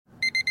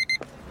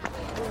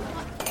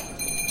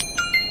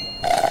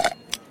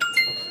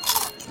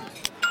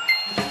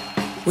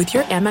With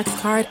your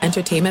Amex card,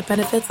 entertainment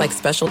benefits like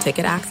special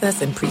ticket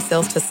access and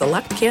pre-sales to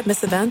select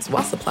can't-miss events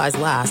while supplies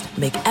last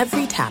make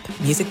every tap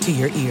music to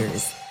your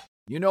ears.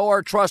 You know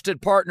our trusted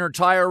partner,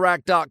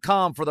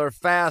 TireRack.com, for their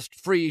fast,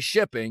 free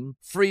shipping,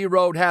 free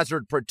road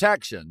hazard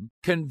protection,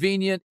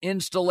 convenient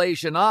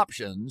installation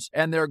options,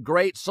 and their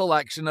great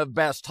selection of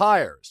best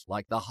tires,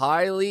 like the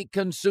highly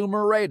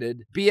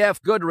consumer-rated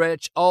BF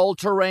Goodrich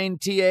All-Terrain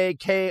TA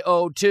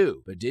KO2.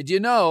 But did you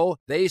know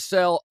they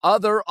sell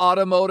other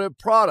automotive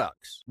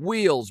products?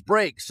 Wheels,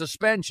 brakes,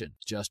 suspension,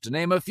 just to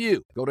name a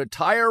few. Go to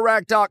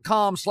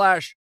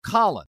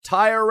TireRack.com/Colin.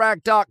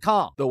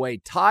 TireRack.com, the way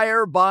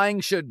tire buying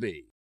should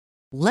be.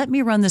 "Let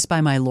me run this by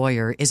my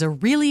lawyer" is a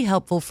really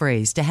helpful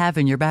phrase to have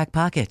in your back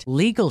pocket.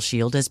 Legal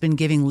Shield has been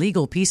giving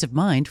legal peace of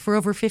mind for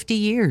over 50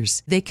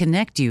 years. They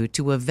connect you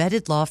to a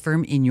vetted law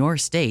firm in your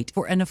state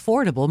for an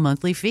affordable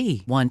monthly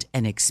fee. Want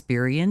an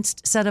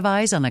experienced set of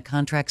eyes on a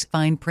contract's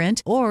fine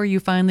print? Or you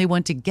finally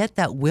want to get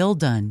that will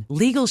done?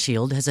 Legal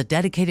Shield has a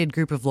dedicated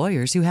group of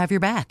lawyers who have your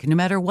back, no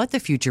matter what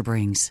the future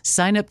brings.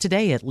 Sign up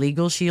today at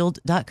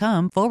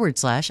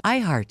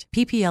LegalShield.com/iHeart.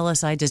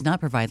 PPLSI does not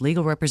provide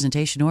legal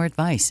representation or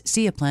advice.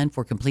 See a plan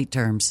for complete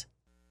terms.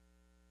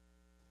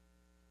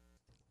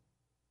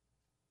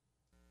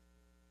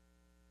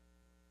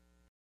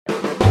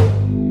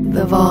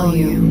 The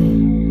volume.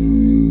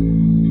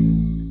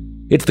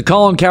 It's the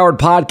Colin Cowherd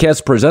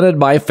podcast presented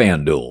by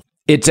FanDuel.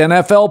 It's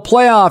NFL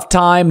playoff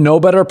time. No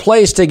better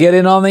place to get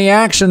in on the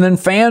action than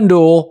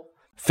FanDuel.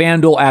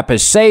 FanDuel app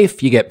is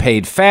safe. You get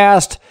paid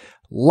fast.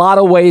 Lot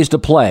of ways to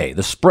play.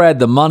 The spread,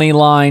 the money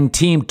line,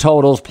 team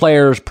totals,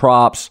 players,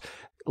 props.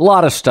 A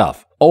lot of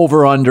stuff.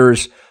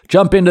 Over-unders.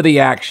 Jump into the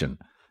action.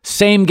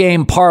 Same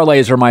game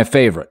parlays are my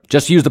favorite.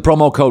 Just use the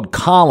promo code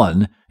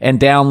Colin and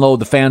download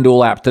the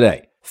FanDuel app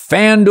today.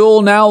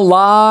 FanDuel now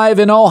live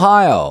in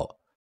Ohio.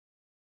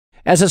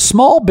 As a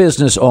small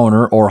business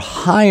owner or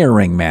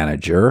hiring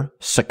manager,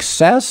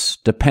 success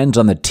depends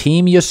on the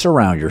team you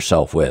surround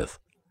yourself with.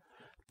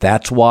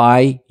 That's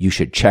why you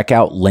should check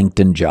out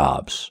LinkedIn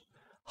Jobs.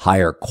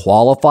 Hire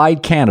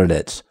qualified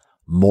candidates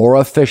more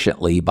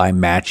efficiently by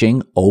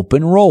matching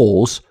open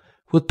roles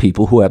with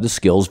people who have the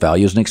skills,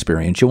 values, and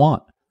experience you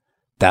want.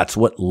 That's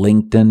what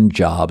LinkedIn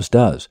Jobs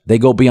does. They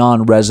go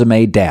beyond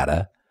resume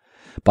data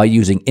by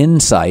using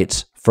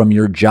insights from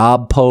your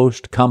job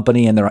post,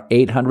 company, and their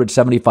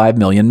 875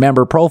 million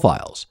member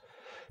profiles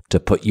to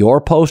put your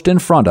post in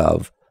front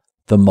of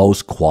the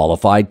most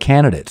qualified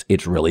candidates.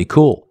 It's really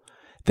cool.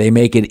 They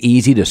make it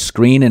easy to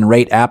screen and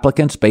rate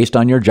applicants based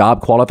on your job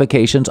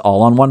qualifications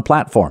all on one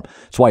platform.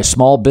 That's why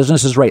small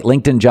businesses rate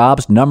LinkedIn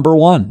Jobs number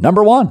one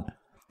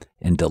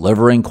in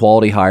delivering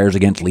quality hires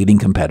against leading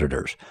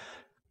competitors.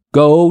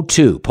 Go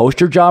to post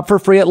your job for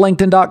free at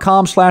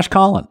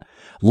linkedin.com/Colin.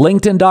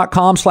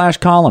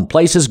 LinkedIn.com/Colin.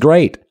 Place is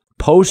great.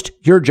 Post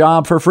your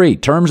job for free.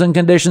 Terms and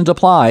conditions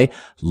apply.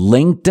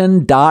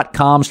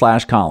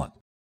 LinkedIn.com/Colin.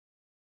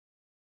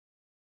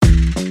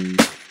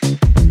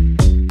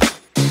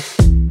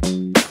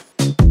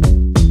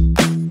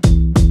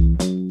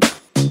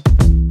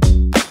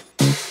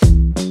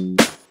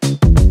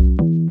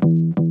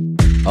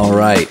 All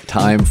right,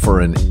 time for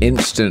an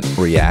instant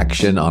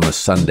reaction on a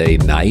Sunday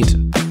night.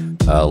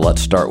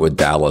 Let's start with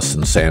Dallas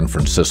and San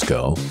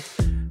Francisco.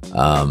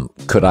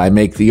 Could I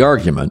make the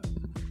argument,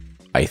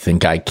 I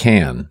think I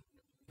can,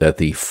 that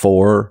the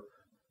four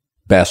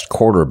best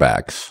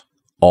quarterbacks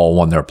all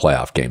won their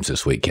playoff games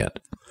this weekend?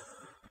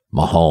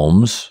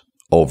 Mahomes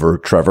over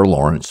Trevor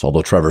Lawrence,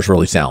 although Trevor's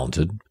really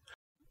talented.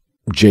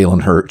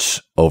 Jalen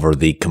Hurts over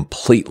the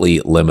completely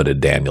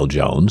limited Daniel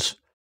Jones.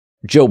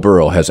 Joe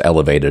Burrow has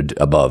elevated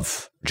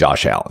above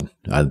Josh Allen.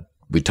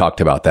 We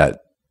talked about that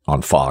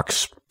on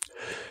Fox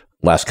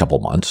last couple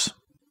months.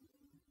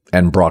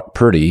 And Brock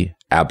Purdy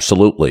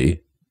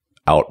absolutely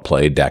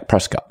outplayed Dak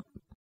Prescott.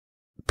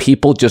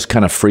 People just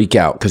kind of freak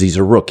out because he's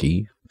a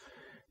rookie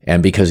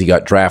and because he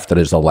got drafted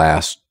as the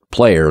last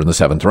player in the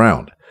 7th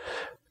round.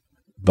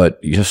 But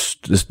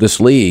just this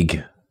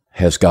league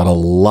has got a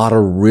lot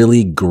of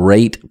really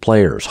great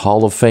players,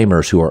 Hall of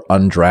Famers who are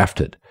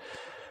undrafted.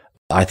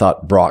 I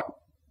thought Brock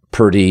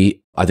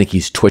Purdy, I think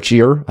he's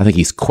twitchier. I think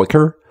he's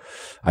quicker.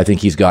 I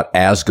think he's got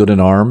as good an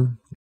arm,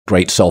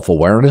 great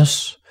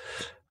self-awareness.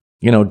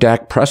 You know,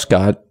 Dak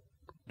Prescott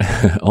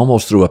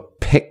almost threw a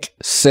pick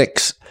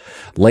six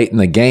late in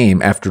the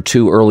game after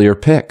 2 earlier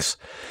picks.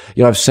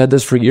 You know, I've said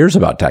this for years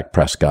about Dak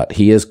Prescott.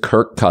 He is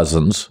Kirk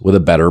Cousins with a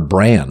better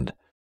brand.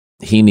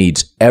 He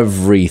needs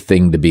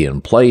everything to be in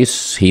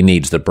place. He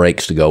needs the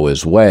breaks to go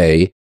his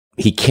way.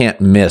 He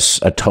can't miss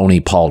a Tony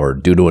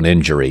Pollard due to an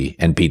injury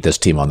and beat this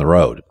team on the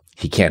road.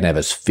 He can't have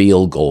his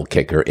field goal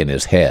kicker in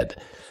his head.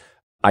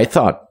 I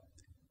thought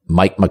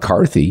Mike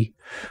McCarthy,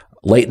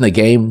 late in the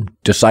game,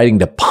 deciding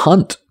to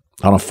punt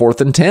on a 4th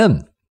and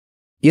 10.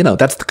 You know,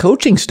 that's the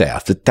coaching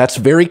staff. That's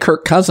very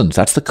Kirk Cousins.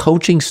 That's the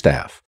coaching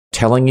staff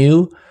telling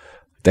you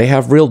they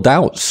have real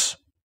doubts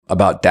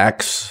about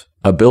Dak's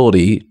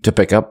ability to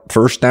pick up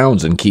first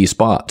downs in key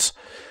spots.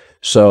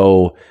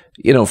 So,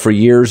 you know, for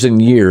years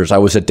and years, I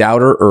was a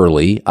doubter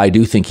early. I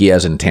do think he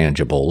has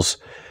intangibles.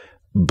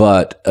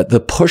 But the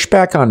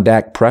pushback on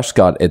Dak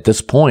Prescott at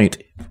this point,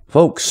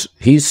 folks,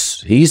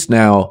 he's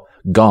now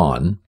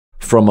gone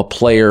from a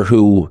player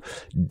who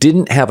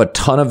didn't have a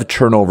ton of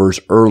turnovers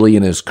early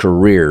in his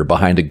career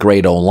behind a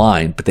great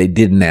O-line, but they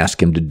didn't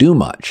ask him to do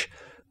much.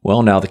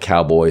 Well, now the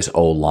Cowboys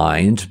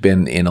O-line's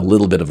been in a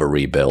little bit of a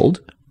rebuild,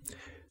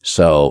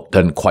 so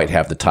doesn't quite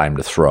have the time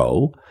to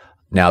throw.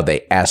 Now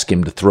they ask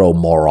him to throw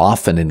more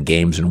often in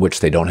games in which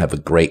they don't have a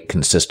great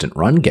consistent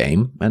run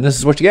game, and this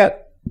is what you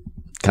get.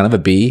 Kind of a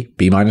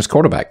B-minus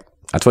quarterback.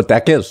 That's what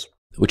Dak is,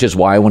 which is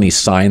why when he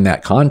signed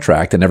that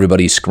contract and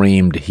everybody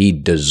screamed he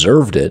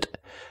deserved it,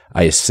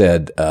 I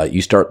said,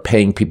 you start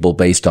paying people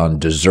based on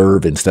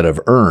deserve instead of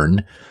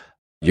earn,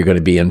 you're going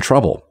to be in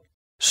trouble.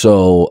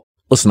 So,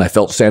 listen, I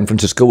felt San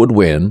Francisco would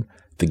win.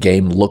 The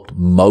game looked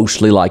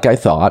mostly like I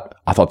thought.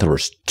 I thought there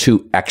was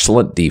two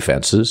excellent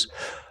defenses.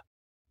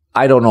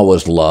 I don't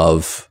always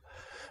love.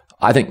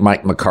 I think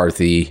Mike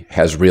McCarthy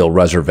has real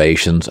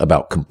reservations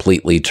about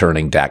completely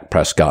turning Dak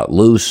Prescott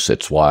loose.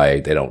 It's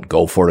why they don't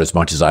go for it as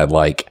much as I'd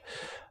like.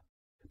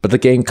 But the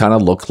game kind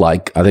of looked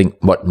like, I think,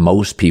 what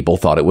most people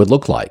thought it would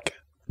look like,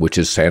 which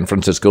is San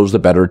Francisco's the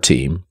better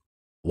team.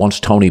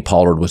 Once Tony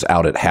Pollard was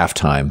out at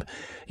halftime,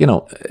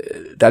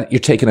 that you're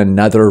taking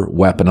another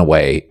weapon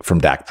away from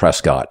Dak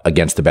Prescott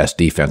against the best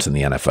defense in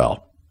the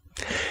NFL.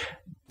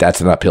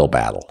 That's an uphill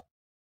battle.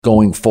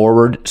 Going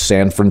forward,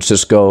 San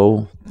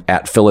Francisco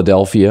at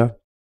Philadelphia,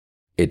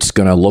 it's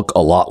going to look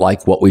a lot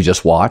like what we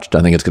just watched.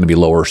 I think it's going to be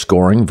lower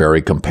scoring,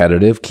 very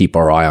competitive. Keep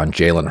our eye on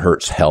Jalen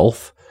Hurts'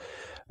 health.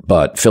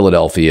 But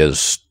Philadelphia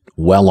is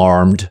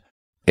well-armed.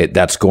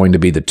 That's going to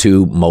be the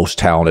two most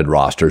talented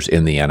rosters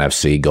in the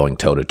NFC going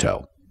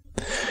toe-to-toe.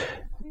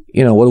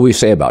 What do we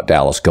say about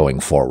Dallas going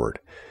forward?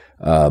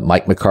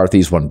 Mike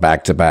McCarthy's won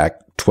back-to-back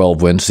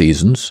 12-win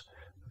seasons.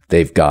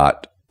 They've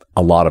got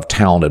a lot of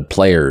talented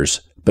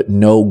players, but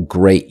no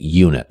great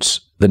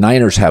units. The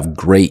Niners have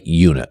great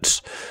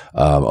units,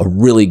 a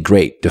really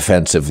great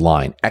defensive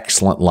line,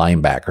 excellent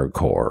linebacker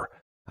core.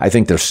 I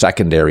think their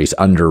secondary's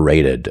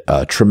underrated,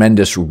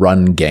 tremendous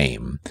run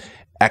game,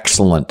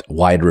 excellent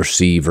wide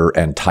receiver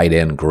and tight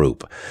end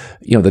group.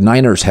 The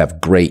Niners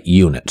have great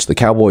units. The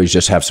Cowboys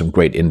just have some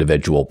great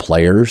individual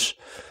players.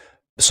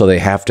 So they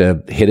have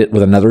to hit it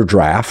with another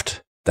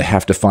draft. They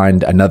have to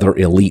find another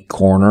elite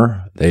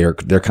corner. They're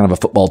kind of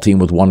a football team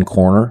with one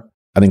corner.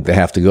 I think they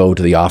have to go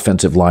to the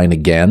offensive line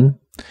again.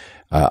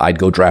 I'd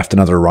go draft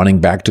another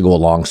running back to go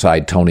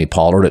alongside Tony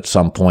Pollard. At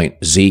some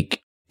point,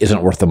 Zeke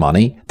isn't worth the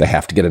money. They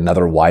have to get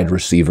another wide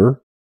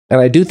receiver.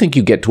 And I do think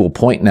you get to a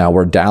point now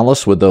where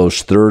Dallas, with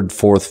those 3rd,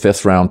 4th,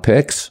 5th round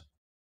picks,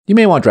 you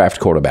may want to draft a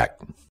quarterback.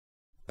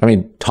 I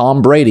mean,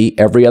 Tom Brady,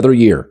 every other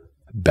year,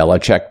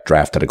 Belichick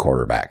drafted a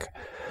quarterback.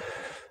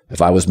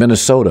 If I was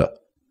Minnesota,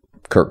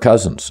 Kirk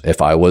Cousins.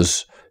 If I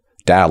was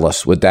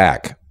Dallas with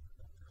Dak,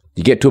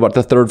 you get to about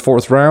the 3rd,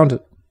 4th round,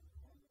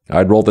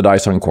 I'd roll the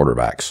dice on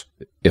quarterbacks.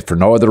 If for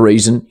no other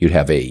reason, you'd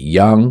have a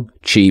young,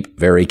 cheap,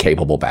 very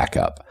capable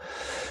backup.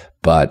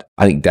 But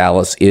I think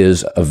Dallas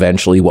is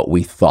eventually what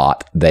we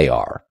thought they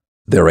are.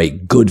 They're a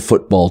good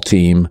football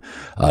team,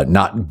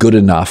 not good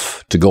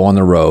enough to go on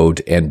the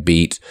road and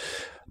beat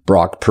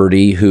Brock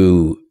Purdy,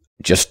 who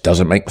just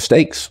doesn't make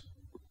mistakes.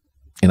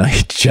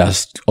 He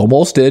just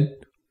almost did,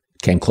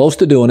 came close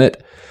to doing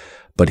it,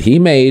 but he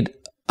made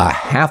a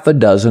half a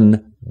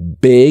dozen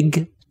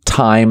big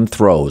time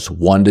throws,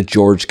 one to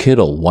George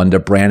Kittle, one to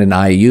Brandon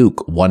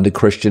Ayuk, one to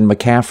Christian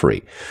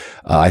McCaffrey.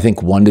 I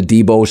think one to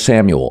Deebo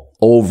Samuel.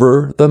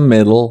 Over the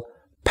middle,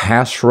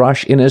 pass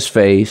rush in his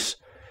face,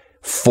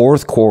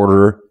 4th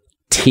quarter,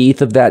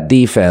 teeth of that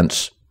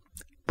defense.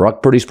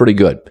 Brock Purdy's pretty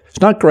good.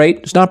 It's not great.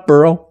 It's not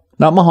Burrow,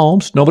 not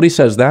Mahomes. Nobody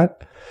says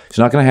that. He's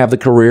not going to have the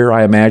career,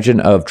 I imagine,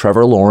 of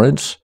Trevor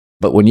Lawrence.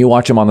 But when you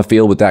watch him on the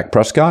field with Dak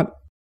Prescott,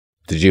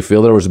 did you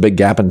feel there was a big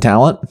gap in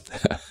talent?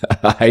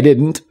 I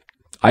didn't.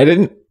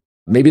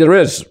 Maybe there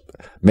is.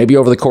 Maybe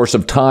over the course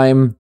of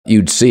time,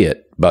 you'd see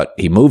it. But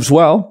he moves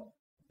well.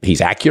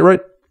 He's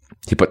accurate.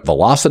 He put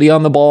velocity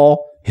on the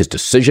ball. His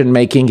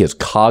decision-making, his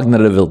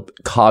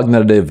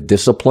cognitive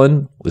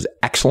discipline was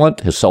excellent.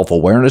 His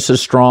self-awareness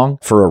is strong.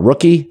 For a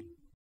rookie,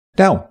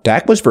 now,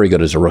 Dak was very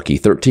good as a rookie,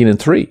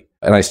 13-3.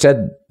 And I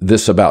said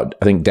this about,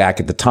 I think, Dak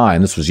at the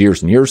time, this was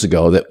years and years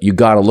ago, that you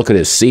got to look at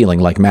his ceiling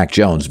like Mac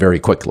Jones very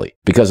quickly.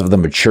 Because of the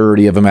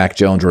maturity of a Mac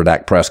Jones or a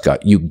Dak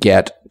Prescott, you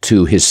get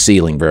to his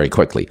ceiling very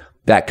quickly.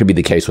 That could be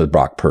the case with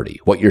Brock Purdy.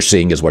 What you're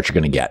seeing is what you're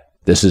going to get.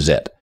 This is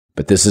it.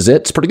 But this is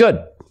it. It's pretty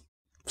good,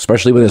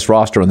 especially with this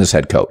roster and this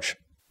head coach.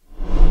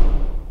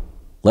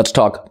 Let's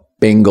talk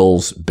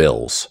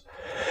Bengals-Bills.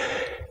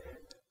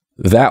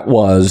 That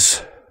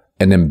was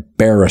an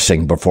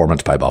embarrassing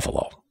performance by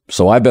Buffalo.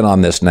 So I've been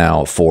on this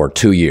now for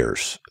 2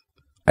 years,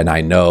 and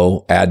I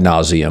know ad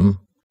nauseum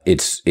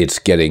it's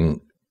getting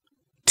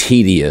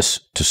tedious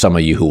to some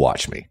of you who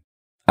watch me.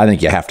 I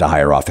think you have to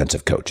hire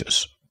offensive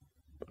coaches.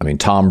 I mean,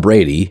 Tom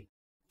Brady,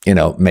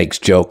 makes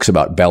jokes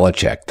about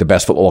Belichick, the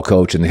best football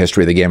coach in the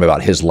history of the game,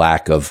 about his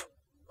lack of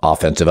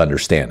offensive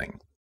understanding.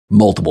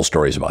 Multiple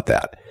stories about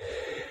that.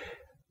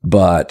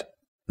 But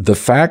the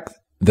fact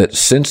that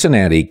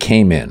Cincinnati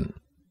came in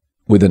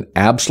with an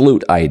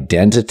absolute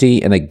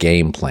identity and a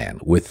game plan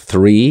with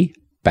 3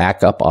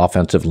 backup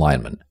offensive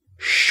linemen,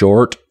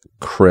 short,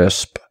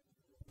 crisp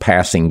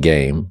passing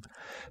game,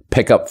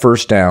 pick up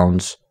first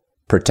downs,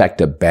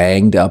 protect a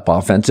banged up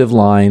offensive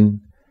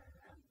line,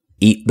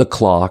 eat the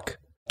clock,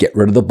 get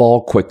rid of the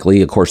ball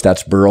quickly. Of course,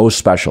 that's Burrow's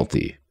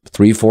specialty.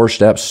 3-4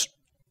 steps,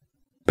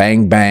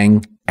 bang,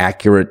 bang,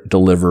 accurate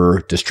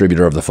deliverer,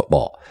 distributor of the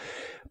football.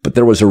 But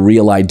there was a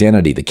real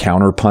identity. The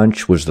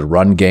counterpunch was the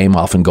run game,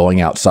 often going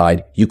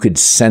outside. You could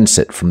sense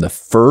it from the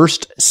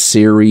first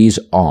series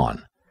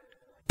on.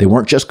 They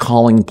weren't just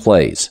calling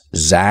plays.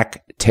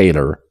 Zach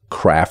Taylor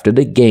crafted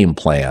a game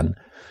plan,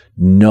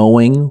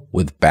 knowing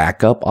with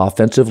backup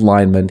offensive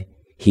linemen,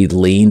 he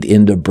leaned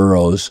into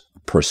Burrow's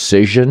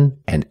precision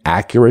and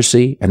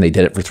accuracy, and they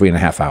did it for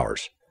 3.5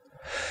 hours.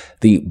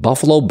 The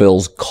Buffalo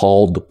Bills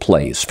called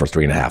plays for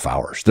 3.5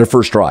 hours. Their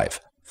first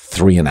drive,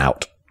 3 and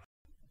out.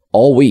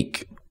 All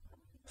week,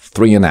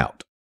 3 and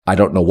out. I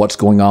don't know what's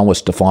going on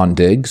with Stephon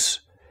Diggs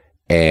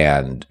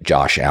and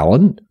Josh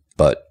Allen,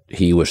 but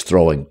he was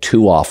throwing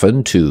too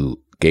often to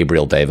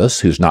Gabriel Davis,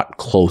 who's not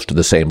close to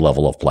the same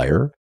level of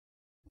player.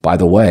 By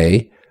the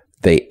way,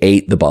 they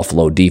ate the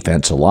Buffalo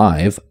defense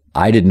alive.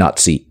 I did not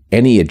see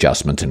any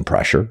adjustments in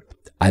pressure.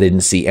 I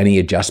didn't see any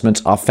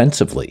adjustments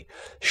offensively.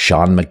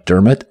 Sean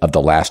McDermott, of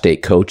the last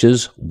 8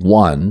 coaches,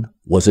 1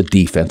 was a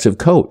defensive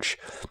coach.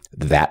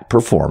 That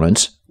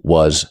performance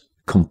was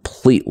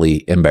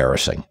completely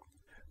embarrassing.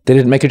 They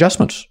didn't make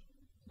adjustments.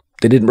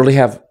 They didn't really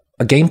have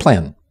a game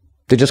plan.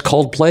 They just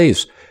called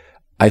plays.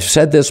 I've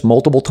said this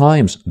multiple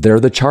times. They're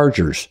the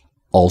Chargers,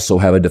 also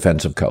have a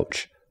defensive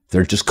coach.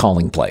 They're just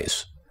calling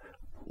plays.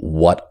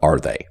 What are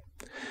they?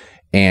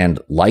 And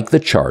like the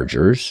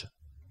Chargers,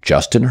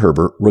 Justin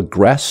Herbert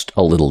regressed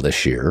a little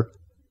this year.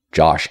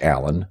 Josh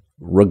Allen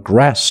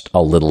regressed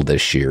a little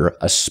this year,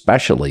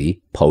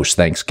 especially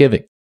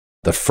post-Thanksgiving.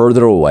 The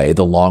further away,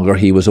 the longer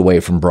he was away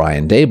from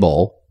Brian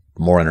Daboll,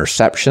 more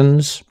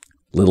interceptions,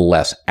 little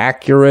less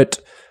accurate.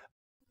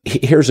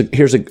 Here's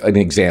an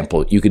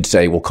example. You could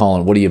say, well,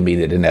 Colin, what do you mean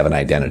it didn't have an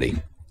identity?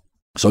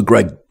 So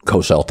Greg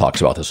Cosell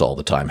talks about this all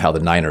the time, how the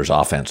Niners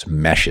offense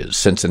meshes.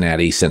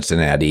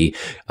 Cincinnati,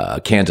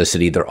 Kansas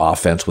City, their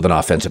offense with an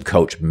offensive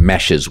coach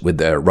meshes with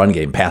their run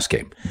game, pass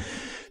game.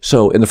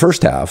 So in the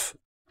first half,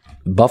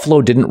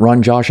 Buffalo didn't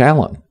run Josh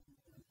Allen.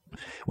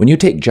 When you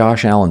take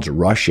Josh Allen's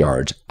rush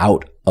yards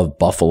out of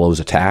Buffalo's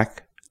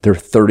attack, they're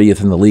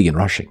 30th in the league in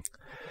rushing.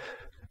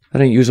 They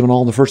didn't use them at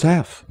all in the first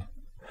half.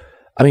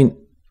 I mean,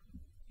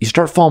 you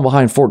start falling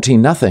behind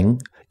 14-0.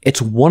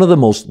 It's one of the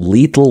most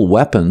lethal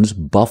weapons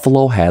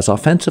Buffalo has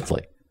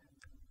offensively.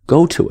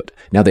 Go to it.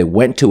 Now, they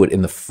went to it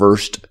in the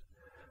first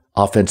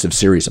offensive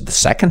series of the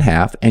second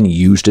half and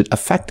used it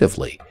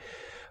effectively.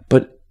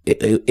 But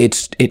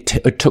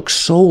it took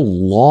so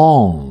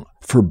long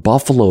for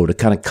Buffalo to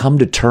kind of come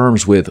to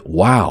terms with,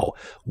 wow,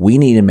 we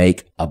need to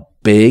make a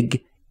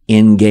big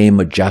in-game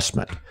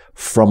adjustment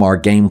from our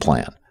game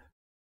plan.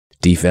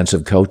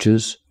 Defensive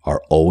coaches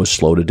are always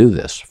slow to do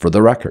this, for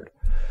the record.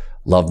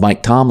 Love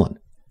Mike Tomlin.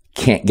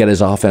 Can't get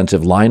his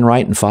offensive line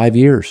right in 5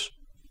 years.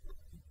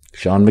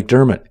 Sean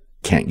McDermott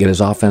can't get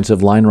his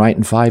offensive line right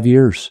in 5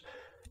 years.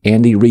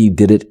 Andy Reid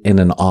did it in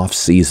an off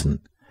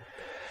season.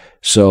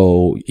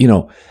 So,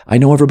 I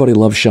know everybody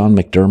loves Sean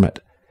McDermott,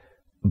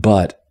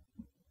 but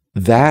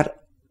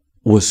that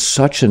was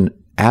such an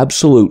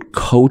absolute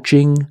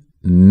coaching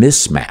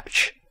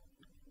mismatch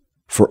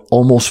for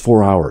almost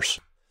 4 hours.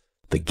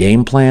 The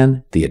game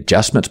plan, the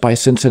adjustments by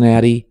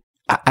Cincinnati,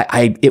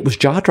 it was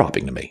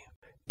jaw-dropping to me.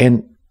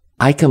 And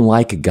I can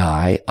like a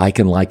guy, I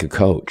can like a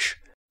coach,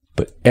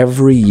 but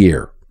every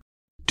year,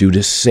 due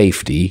to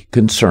safety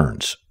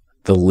concerns,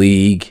 the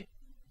league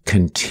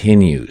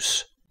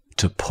continues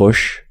to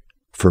push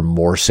for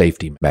more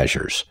safety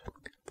measures,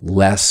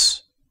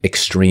 less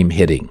extreme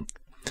hitting,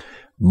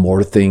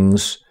 more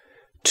things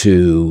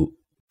to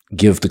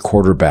give the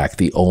quarterback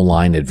the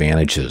O-line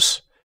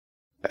advantages.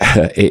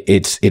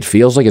 It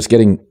feels like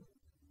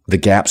the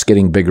gap's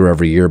getting bigger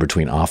every year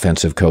between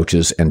offensive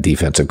coaches and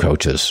defensive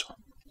coaches.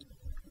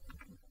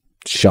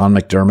 Sean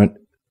McDermott,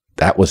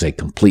 that was a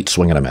complete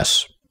swing and a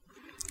miss.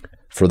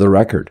 For the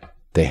record,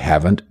 they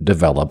haven't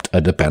developed a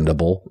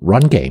dependable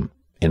run game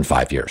in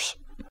 5 years.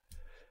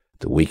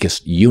 The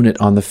weakest unit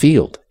on the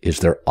field is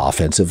their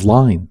offensive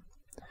line.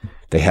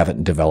 They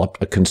haven't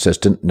developed a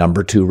consistent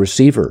number 2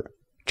 receiver.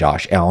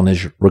 Josh Allen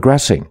is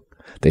regressing.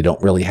 They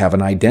don't really have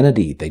an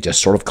identity. They just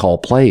sort of call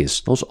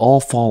plays. Those all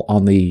fall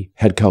on the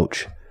head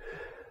coach.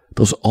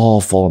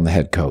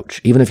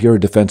 Even if you're a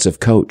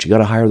defensive coach, you got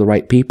to hire the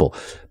right people.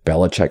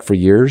 Belichick for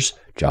years,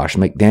 Josh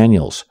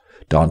McDaniels,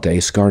 Dante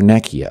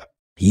Scarnecchia.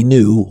 He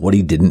knew what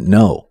he didn't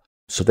know.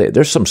 So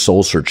there's some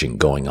soul searching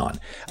going on.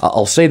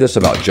 I'll say this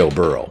about Joe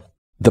Burrow.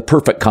 The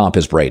perfect comp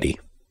is Brady.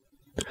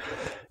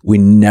 We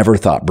never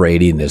thought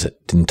Brady in his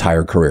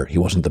entire career. He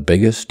wasn't the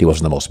biggest. He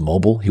wasn't the most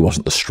mobile. He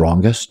wasn't the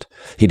strongest.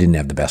 He didn't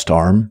have the best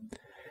arm.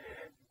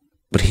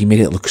 But he made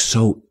it look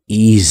so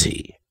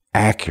easy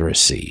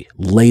accuracy,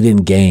 late in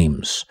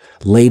games,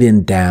 late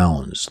in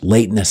downs,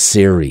 late in a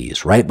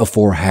series, right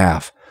before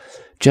half.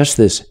 Just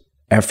this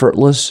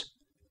effortless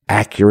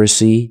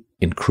accuracy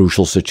in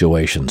crucial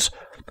situations.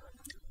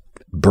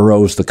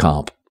 Burrow's the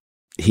comp.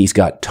 He's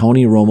got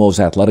Tony Romo's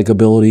athletic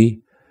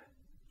ability,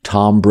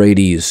 Tom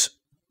Brady's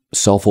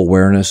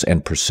self-awareness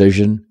and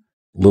precision,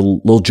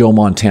 little Joe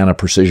Montana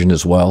precision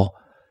as well.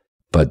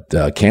 But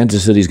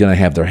Kansas City's going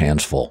to have their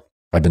hands full.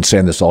 I've been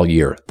saying this all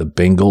year. The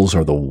Bengals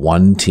are the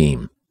one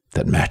team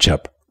that match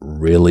up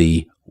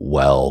really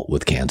well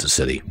with Kansas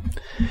City.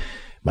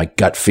 My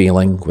gut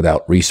feeling,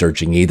 without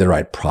researching either,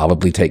 I'd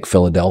probably take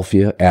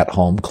Philadelphia at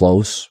home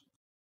close.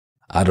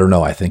 I don't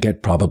know. I think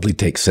I'd probably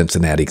take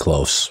Cincinnati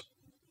close.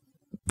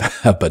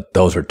 But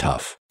those are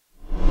tough.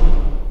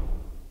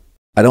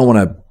 I don't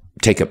want to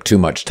take up too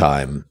much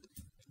time.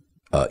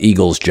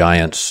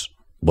 Eagles-Giants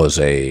was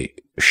a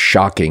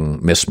shocking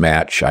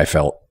mismatch. I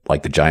felt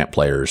like the Giant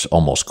players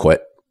almost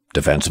quit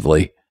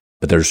defensively,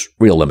 but there's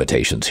real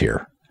limitations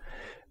here.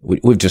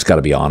 We've just got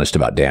to be honest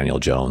about Daniel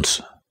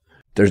Jones.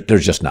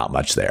 There's just not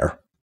much there.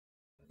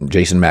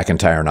 Jason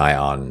McIntyre and I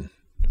on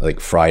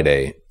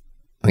Friday,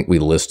 I think we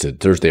listed,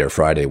 Thursday or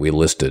Friday, we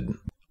listed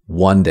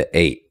 1 to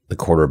 8, the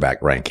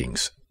quarterback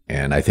rankings.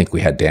 And I think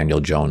we had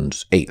Daniel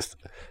Jones 8th.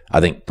 I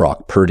think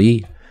Brock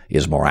Purdy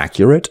is more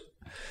accurate.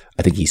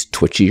 I think he's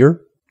twitchier.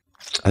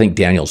 I think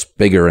Daniel's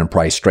bigger and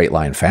probably straight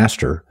line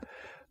faster.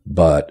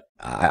 But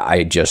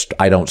I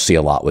don't see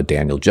a lot with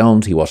Daniel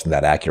Jones. He wasn't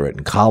that accurate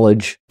in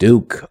college.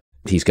 Duke,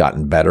 he's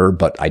gotten better,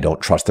 but I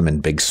don't trust him in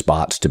big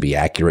spots to be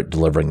accurate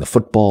delivering the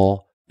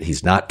football.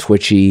 He's not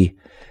twitchy.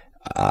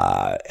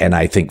 And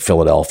I think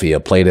Philadelphia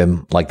played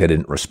him like they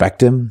didn't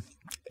respect him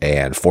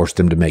and forced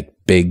him to make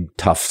big,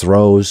 tough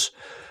throws.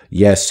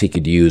 Yes, he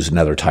could use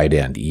another tight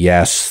end.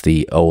 Yes,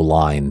 the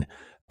O-line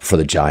for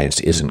the Giants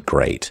isn't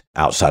great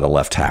outside of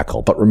left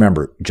tackle. But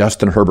remember,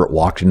 Justin Herbert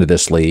walked into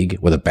this league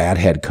with a bad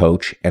head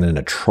coach and an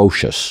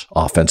atrocious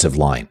offensive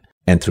line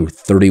and threw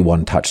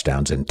 31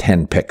 touchdowns and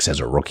 10 picks as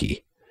a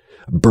rookie.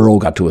 Burrow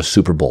got to a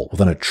Super Bowl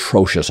with an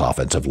atrocious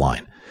offensive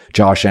line.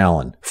 Josh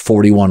Allen,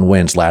 41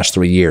 wins last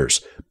 3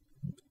 years.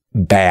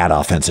 Bad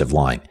offensive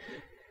line.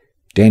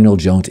 Daniel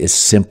Jones is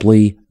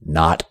simply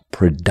not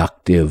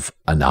productive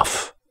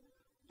enough.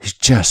 He's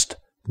just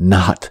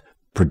not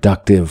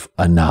productive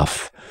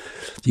enough.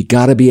 You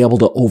got to be able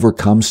to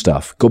overcome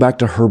stuff. Go back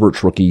to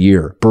Herbert's rookie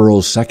year,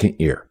 Burrow's second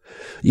year.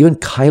 Even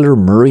Kyler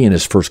Murray in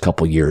his first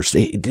couple years,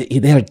 they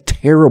had a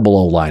terrible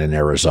O-line in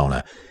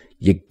Arizona.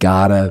 You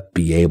got to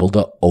be able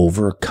to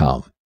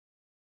overcome.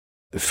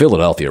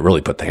 Philadelphia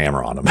really put the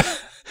hammer on them.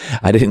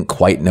 I didn't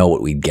quite know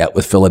what we'd get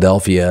with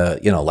Philadelphia.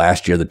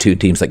 Last year, the two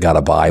teams that got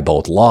a bye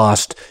both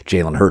lost.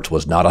 Jalen Hurts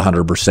was not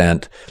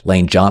 100%.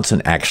 Lane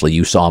Johnson, actually,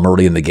 you saw him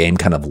early in the game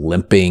kind of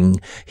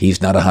limping.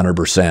 He's not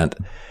 100%.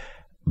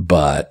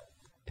 But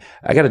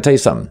I got to tell you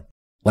something.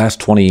 Last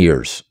 20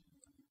 years,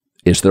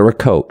 is there a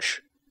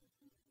coach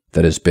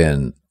that has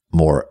been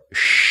more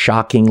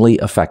shockingly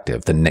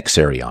effective than Nick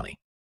Sirianni?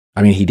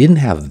 I mean, he didn't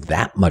have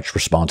that much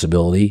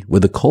responsibility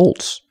with the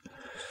Colts.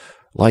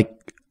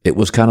 It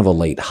was kind of a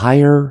late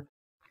hire.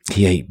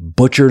 He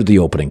butchered the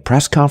opening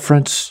press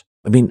conference.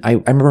 I mean, I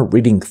remember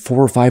reading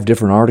 4 or 5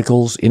 different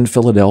articles in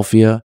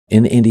Philadelphia,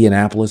 in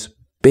Indianapolis,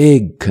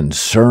 big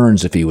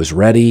concerns if he was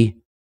ready.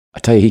 I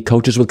tell you, he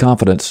coaches with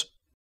confidence.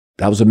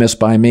 That was a miss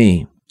by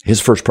me. His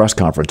first press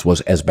conference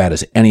was as bad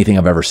as anything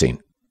I've ever seen.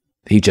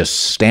 He just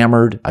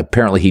stammered.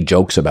 Apparently he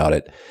jokes about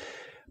it.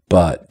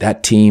 But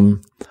that team,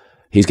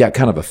 he's got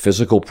kind of a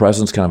physical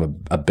presence, kind of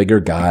a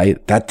bigger guy.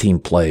 That team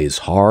plays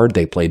hard.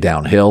 They play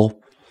downhill.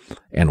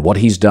 And what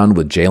he's done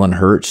with Jalen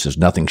Hurts is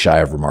nothing shy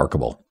of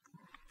remarkable.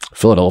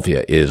 San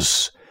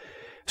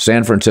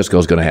Francisco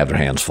is going to have their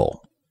hands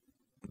full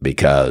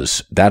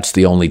because that's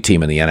the only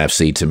team in the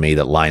NFC to me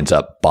that lines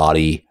up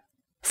body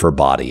for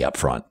body up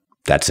front.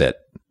 That's it.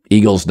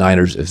 Eagles,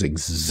 Niners is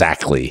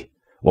exactly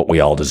what we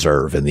all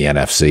deserve in the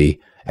NFC.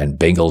 And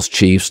Bengals,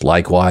 Chiefs,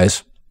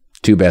 likewise.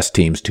 2 best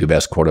teams, 2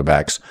 best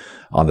quarterbacks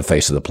on the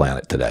face of the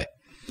planet today.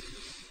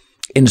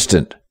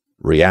 Instant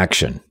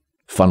reaction.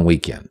 Fun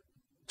weekend.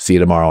 See you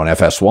tomorrow on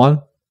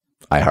FS1,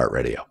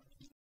 iHeartRadio.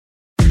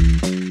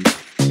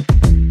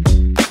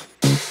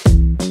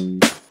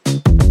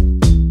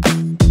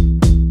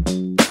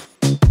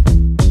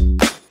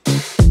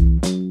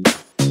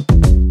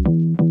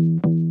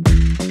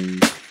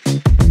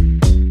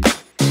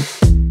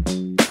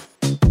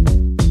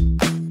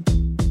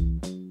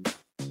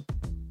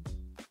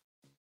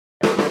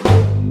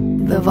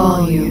 The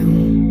volume.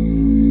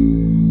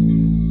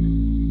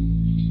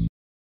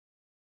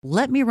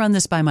 "Let me run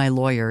this by my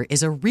lawyer"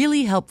 is a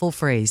really helpful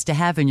phrase to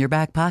have in your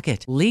back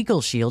pocket. Legal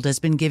Shield has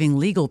been giving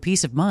legal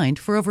peace of mind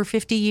for over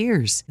 50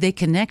 years. They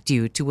connect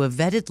you to a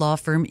vetted law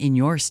firm in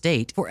your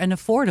state for an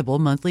affordable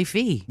monthly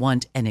fee.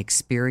 Want an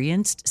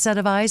experienced set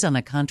of eyes on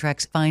a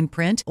contract's fine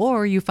print?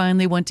 Or you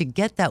finally want to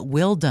get that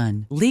will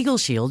done? Legal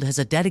Shield has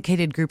a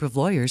dedicated group of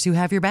lawyers who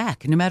have your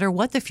back, no matter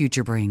what the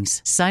future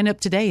brings. Sign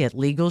up today at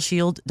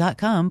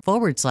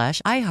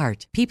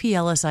LegalShield.com/iHeart.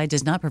 PPLSI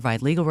does not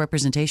provide legal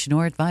representation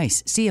or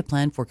advice. See a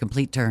plan for complete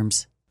complete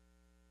terms.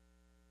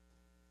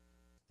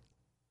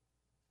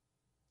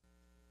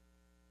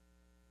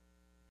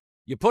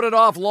 You put it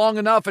off long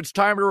enough, it's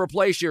time to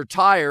replace your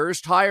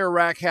tires. Tire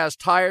Rack has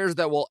tires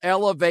that will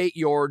elevate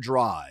your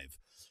drive.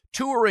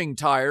 Touring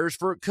tires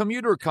for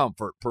commuter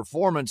comfort,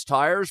 performance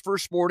tires for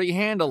sporty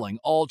handling,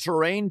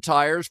 all-terrain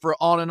tires for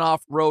on- and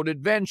off-road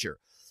adventure.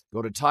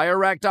 Go to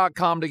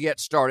TireRack.com to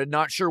get started.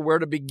 Not sure where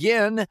to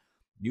begin?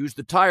 Use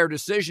the Tire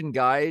Decision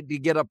Guide to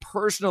get a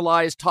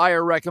personalized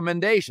tire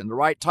recommendation, the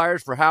right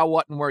tires for how,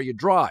 what, and where you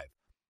drive.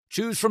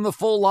 Choose from the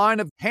full line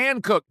of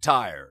hand-cooked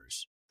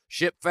tires.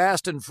 Ship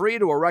fast and free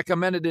to a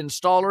recommended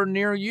installer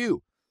near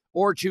you.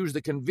 Or choose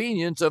the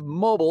convenience of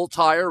mobile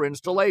tire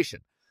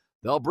installation.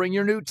 They'll bring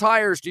your new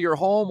tires to your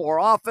home or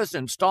office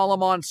and install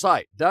them on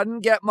site.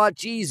 Doesn't get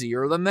much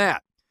easier than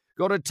that.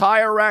 Go to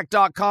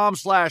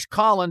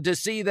TireRack.com/Colin to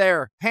see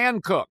their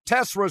hand-cooked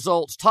test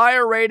results,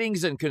 tire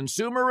ratings, and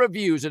consumer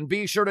reviews, and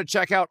be sure to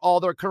check out all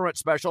their current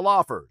special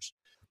offers.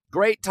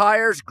 Great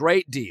tires,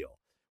 great deal.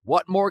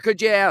 What more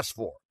could you ask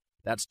for?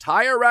 That's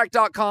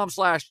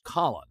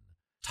TireRack.com/Colin.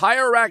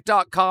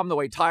 TireRack.com, the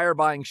way tire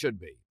buying should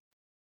be.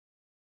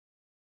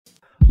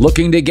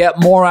 Looking to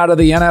get more out of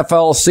the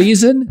NFL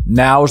season?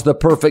 Now's the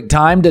perfect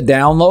time to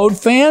download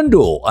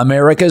FanDuel,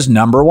 America's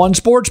 #1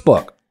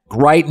 sportsbook.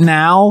 Right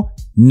now,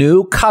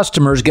 new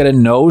customers get a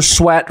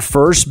no-sweat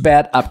first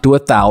bet up to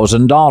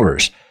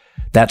 $1,000.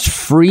 That's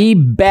free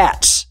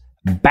bets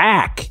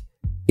back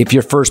if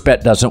your first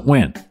bet doesn't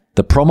win.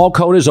 The promo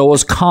code is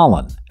always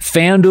Colin.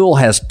 FanDuel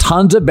has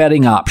tons of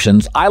betting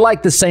options. I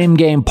like the same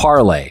game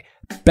parlay.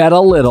 Bet a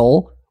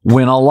little,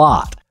 win a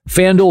lot.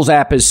 FanDuel's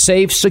app is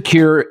safe,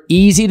 secure,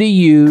 easy to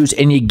use,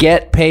 and you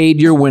get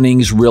paid your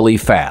winnings really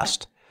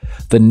fast.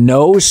 The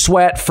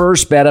no-sweat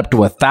first bet up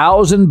to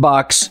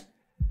 $1,000.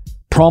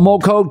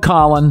 Promo code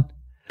Colin.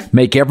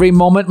 Make every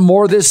moment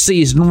more this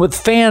season with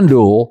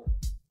FanDuel,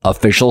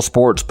 official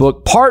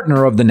sportsbook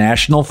partner of the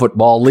National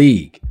Football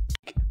League.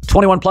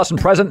 21 plus and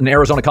present in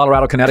Arizona,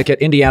 Colorado, Connecticut,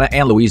 Indiana,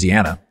 and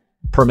Louisiana.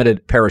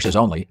 Permitted parishes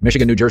only.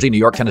 Michigan, New Jersey, New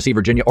York, Tennessee,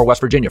 Virginia, or West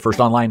Virginia. First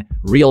online,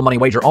 real money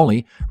wager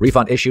only.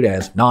 Refund issued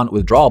as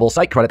non-withdrawable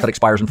site credit that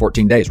expires in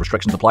 14 days.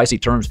 Restrictions apply. See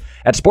terms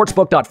at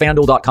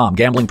sportsbook.fanduel.com.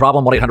 Gambling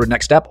problem,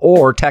 1-800-NEXT-STEP,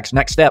 or text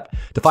NEXT STEP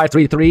to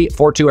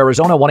 53342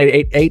 Arizona,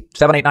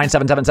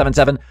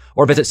 1-888-789-7777,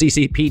 or visit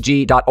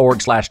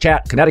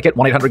ccpg.org/chat. Connecticut,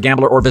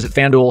 1-800-GAMBLER, or visit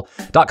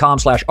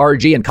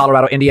fanduel.com/RG. In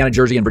Colorado, Indiana,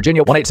 Jersey, and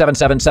Virginia,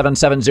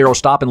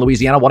 1-877-770-STOP. In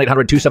Louisiana,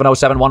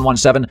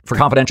 1-800-270-7117. For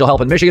confidential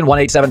help in Michigan,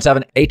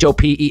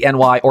 1-877-HOPENY,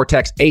 or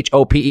text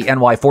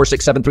HOPENY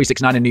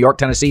 467-369 in New York,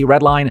 Tennessee.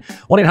 Red line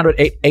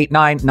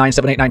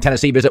 1-800-889-9789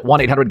 Tennessee. Visit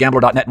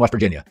 1-800-GAMBLER.net in West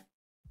Virginia.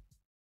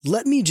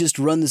 "Let me just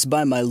run this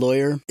by my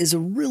lawyer" is a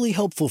really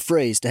helpful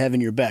phrase to have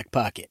in your back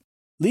pocket.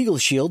 Legal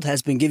Shield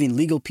has been giving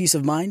legal peace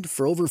of mind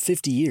for over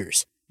 50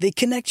 years. They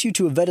connect you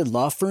to a vetted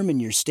law firm in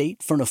your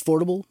state for an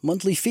affordable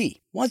monthly fee.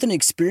 Want an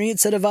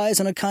experienced set of eyes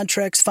on a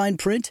contract's fine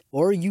print?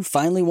 Or you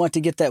finally want to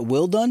get that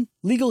will done?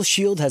 Legal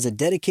Shield has a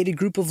dedicated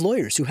group of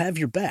lawyers who have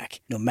your back,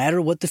 no matter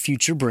what the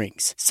future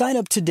brings. Sign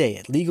up today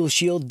at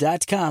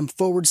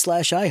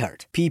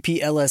LegalShield.com/iHeart.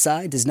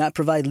 PPLSI does not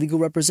provide legal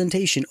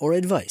representation or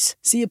advice.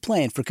 See a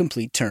plan for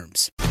complete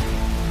terms.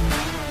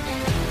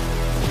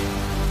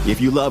 If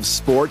you love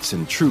sports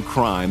and true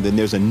crime, then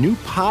there's a new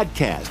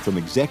podcast from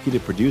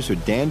executive producer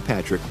Dan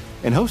Patrick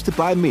and hosted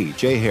by me,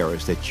 Jay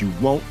Harris, that you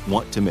won't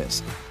want to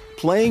miss.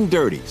 Playing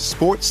Dirty: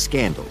 Sports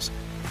Scandals.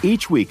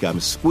 Each week, I'm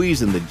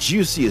squeezing the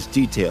juiciest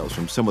details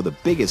from some of the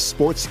biggest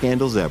sports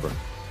scandals ever.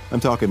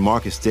 I'm talking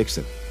Marcus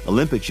Dixon,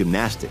 Olympic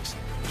gymnastics,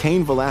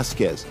 Cain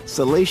Velasquez,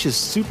 salacious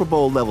Super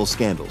Bowl-level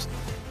scandals.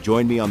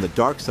 Join me on the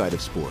dark side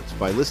of sports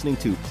by listening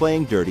to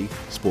Playing Dirty: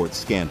 Sports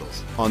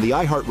Scandals on the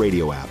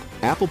iHeartRadio app,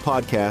 Apple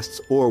Podcasts,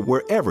 or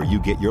wherever you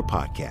get your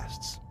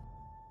podcasts.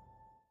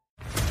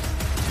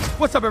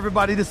 What's up,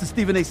 everybody? This is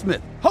Stephen A.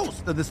 Smith,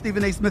 host of the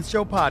Stephen A. Smith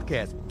Show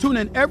podcast. Tune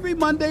in every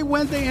Monday,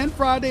 Wednesday, and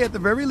Friday at the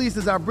very least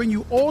as I bring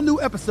you all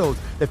new episodes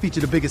that feature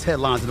the biggest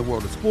headlines in the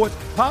world of sports,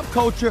 pop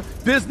culture,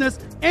 business,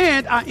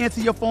 and I answer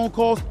your phone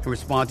calls and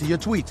respond to your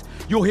tweets.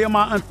 You'll hear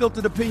my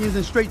unfiltered opinions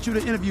and straight-shooter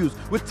interviews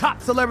with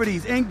top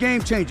celebrities and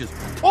game changers.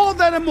 All of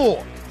that and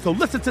more. So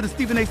listen to the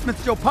Stephen A.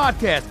 Smith Show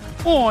podcast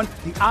on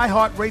the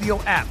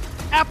iHeartRadio app,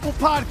 Apple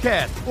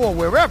Podcasts, or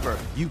wherever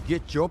you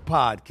get your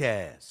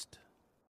podcasts.